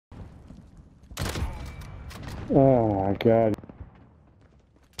Oh my god.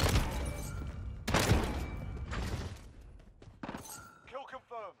 Kill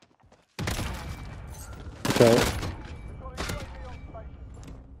confirmed. Okay. We've got a UAV on station.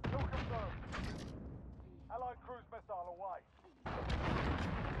 Kill confirmed. Allied cruise missile away.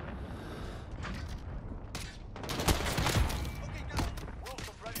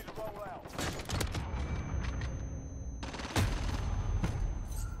 Wilson ready to roll out.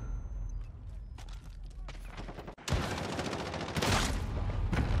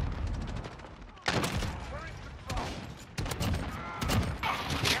 We're in control. Got a UAV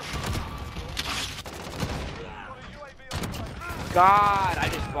on station. God, I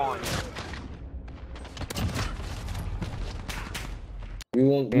just spawned. We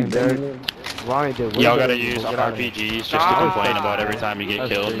won't be done. Ronnie did. Y'all gotta use RPGs just to complain about every time you get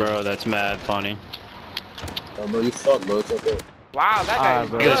killed, bro. That's mad funny. Oh, bro, you suck, bro. It's okay. Wow, that guy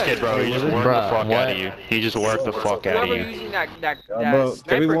is Look at this kid, good. bro. He just worked the fuck out of you. He just worked the fuck out of Whoever you. using that bro,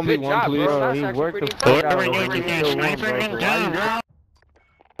 can we sniper, 1v1, good job, please? bro. Bro, That's he actually worked pretty the fuck impressive. out of Whoever using that sniper is done, bro.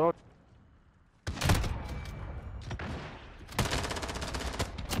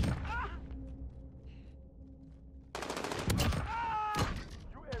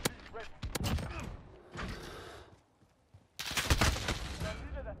 UAV ready. Now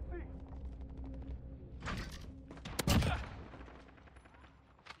needed a thief.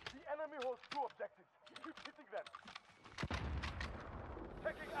 The enemy holds two objectives. Keep hitting them.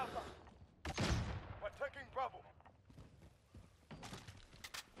 Taking Alpha. We're taking Bravo.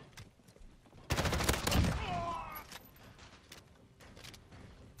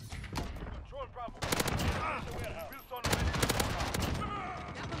 Control Bravo. Wilson ready to roll out.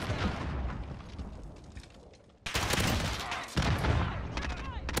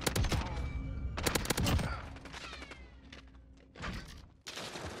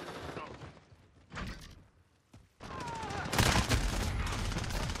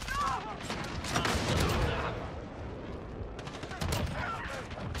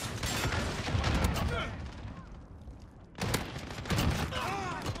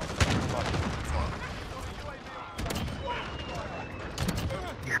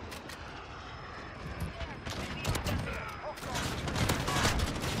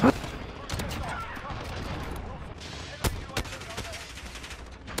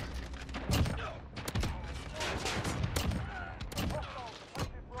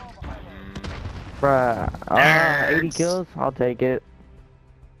 Bruh, 80 kills? I'll take it.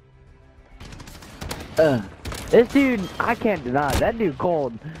 This dude, I can't deny, that dude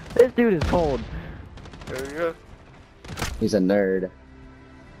cold. This dude is cold. There you go. He's a nerd.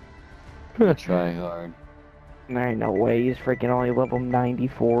 Try hard. There ain't no way, he's freaking only level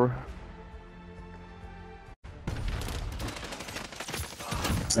 94.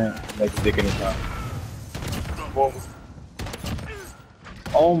 Like a dick in his mouth.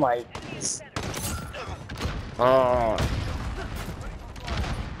 Oh my. Oh.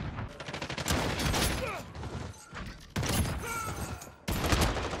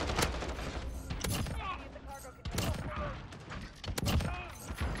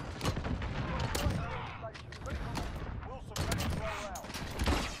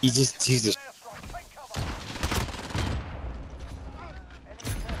 He's just.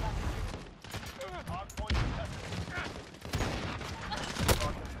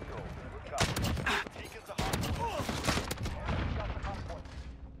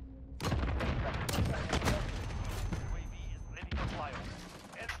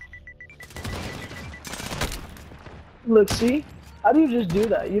 Look, see? How do you just do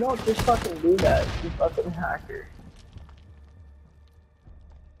that? You don't just fucking do that, you fucking hacker.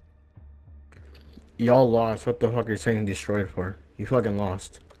 Y'all lost. What the fuck are you saying destroyed for? You fucking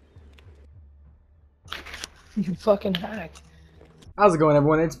lost. You fucking hacked. How's it going,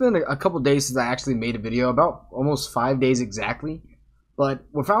 everyone? It's been a couple days since I actually made a video, about almost 5 days exactly. But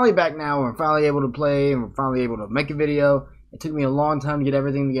we're finally back now, we're finally able to play, and we're finally able to make a video. It took me a long time to get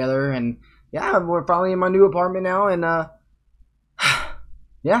everything together, and yeah, we're finally in my new apartment now, and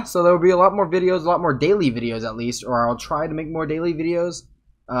yeah, so there will be a lot more videos, a lot more daily videos at least, or I'll try to make more daily videos.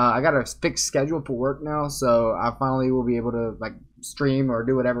 I got a fixed schedule for work now, so I finally will be able to like stream or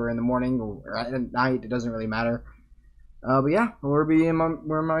do whatever in the morning or at night. It doesn't really matter. But yeah, we're in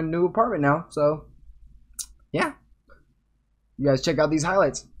my new apartment now, so yeah. You guys check out these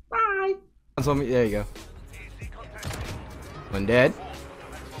highlights. Bye. There you go. One dead.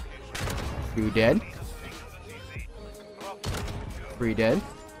 Two dead. Three dead.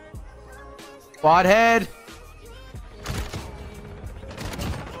 Quad head.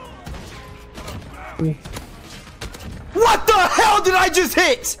 What the hell did I just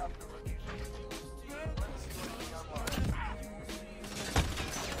hit?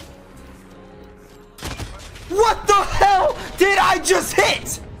 What the hell did I just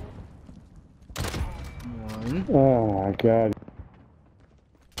hit? 1. Oh my god.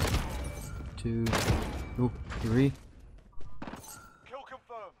 2. Ooh, 3. Kill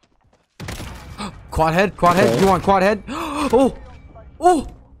confirmed. Quad head, quad head. You want quad head? Oh, oh,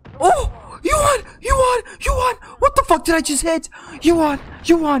 oh! You won! You won! You won! What the fuck did I just hit? You won!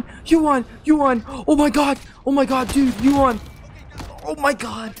 You won! You won! You won! Oh my god! Oh my god, dude! You won! Oh my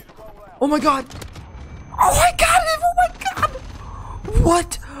god! Oh my god! Oh I got it! Oh my god!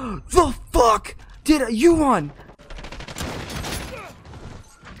 What the fuck did you won?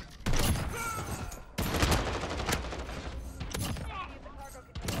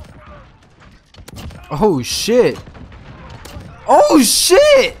 Oh shit! Oh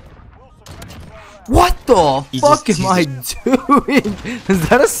shit! What the fuck am I doing? Is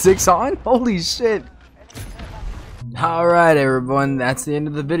that a 6 on? Holy shit! Alright everyone, that's the end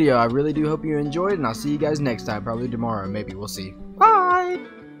of the video. I really do hope you enjoyed, and I'll see you guys next time. Probably tomorrow, maybe. We'll see. Bye!